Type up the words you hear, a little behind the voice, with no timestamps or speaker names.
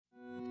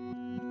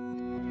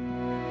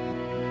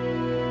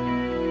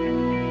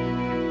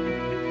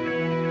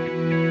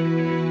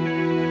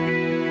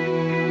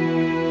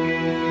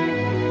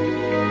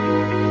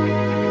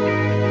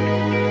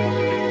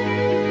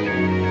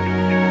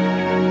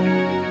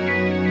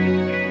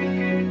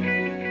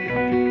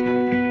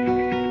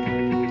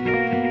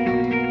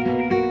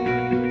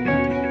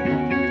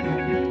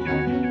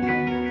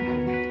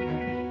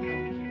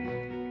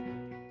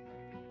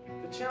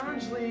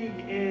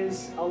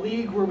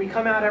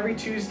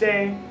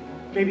Tuesday,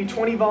 maybe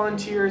 20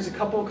 volunteers, a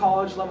couple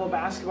college level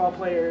basketball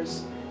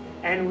players,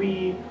 and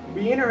we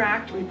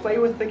interact, we play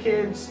with the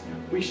kids,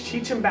 we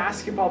teach them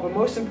basketball, but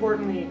most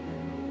importantly,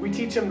 we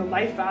teach them the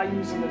life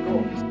values and the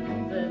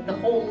goals. The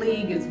whole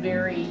league is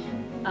very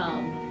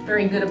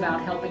good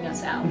about helping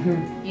us out.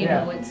 You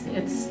know,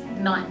 it's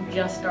not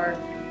just our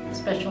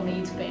special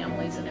needs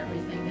families and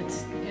everything,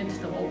 it's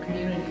the whole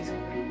community.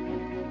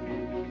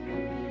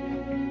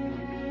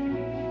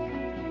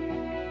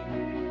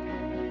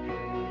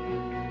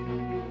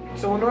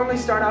 So we'll normally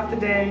start off the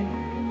day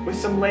with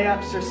some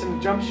layups or some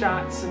jump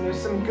shots, and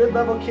there's some good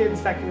level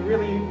kids that can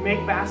really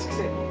make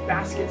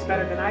baskets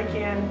better than I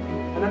can,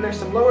 and then there's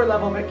some lower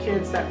level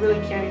kids that really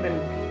can't even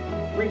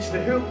reach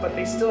the hoop, but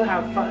they still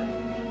have fun.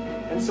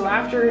 And so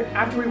after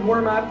we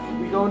warm up,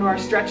 we go into our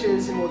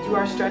stretches, and we'll do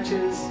our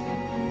stretches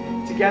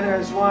together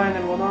as one,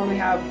 and we'll normally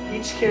have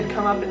each kid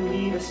come up and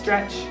lead a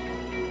stretch.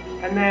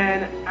 And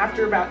then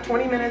after about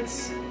 20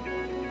 minutes,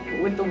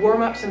 with the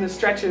warm-ups and the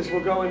stretches,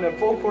 we'll go into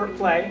full court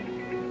play,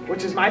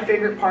 which is my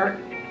favorite part.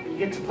 You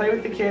get to play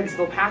with the kids,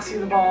 they'll pass you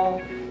the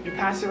ball, you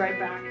pass it right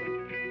back.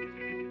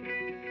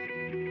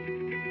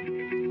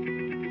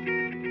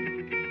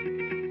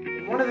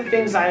 And one of the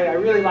things I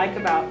really like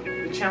about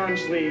the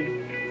Challenge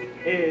League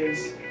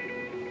is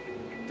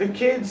the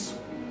kids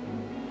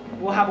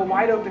will have a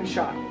wide open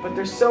shot, but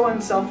they're so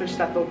unselfish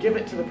that they'll give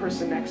it to the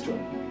person next to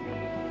them.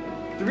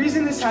 The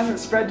reason this hasn't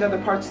spread to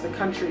other parts of the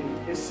country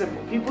is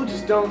simple. People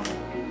just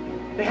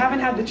they haven't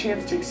had the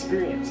chance to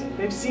experience it.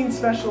 They've seen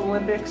Special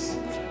Olympics,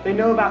 they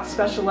know about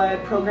special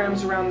ed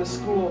programs around the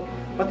school,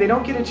 but they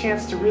don't get a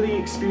chance to really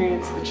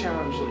experience the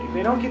Challenge League.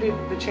 They don't get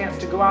the chance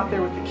to go out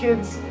there with the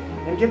kids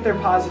and get their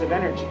positive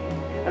energy.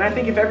 And I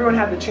think if everyone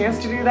had the chance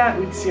to do that,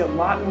 we'd see a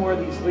lot more of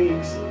these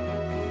leagues.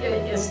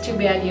 It's too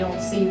bad you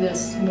don't see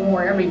this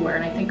more everywhere,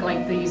 and I think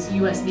like these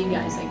USD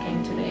guys that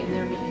came today,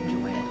 they're going to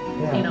enjoy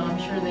it. Yeah. You know, I'm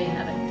sure they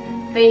have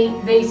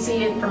it. They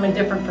see it from a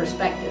different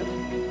perspective.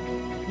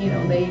 You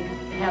know, they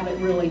have it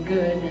really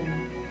good,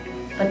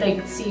 but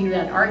they see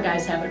that our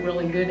guys have it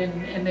really good,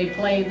 and they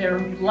play, their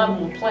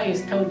level of play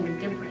is totally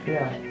different.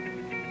 Yeah. But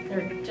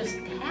they're just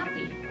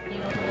happy, you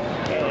know.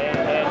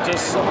 And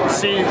just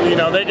see, you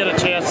know, they get a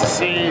chance to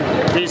see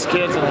these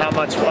kids and how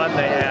much fun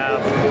they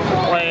have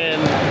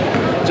playing,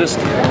 just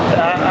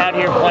out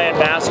here playing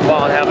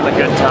basketball and having a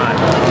good time,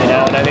 you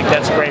know, and I think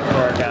that's great for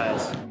our guys.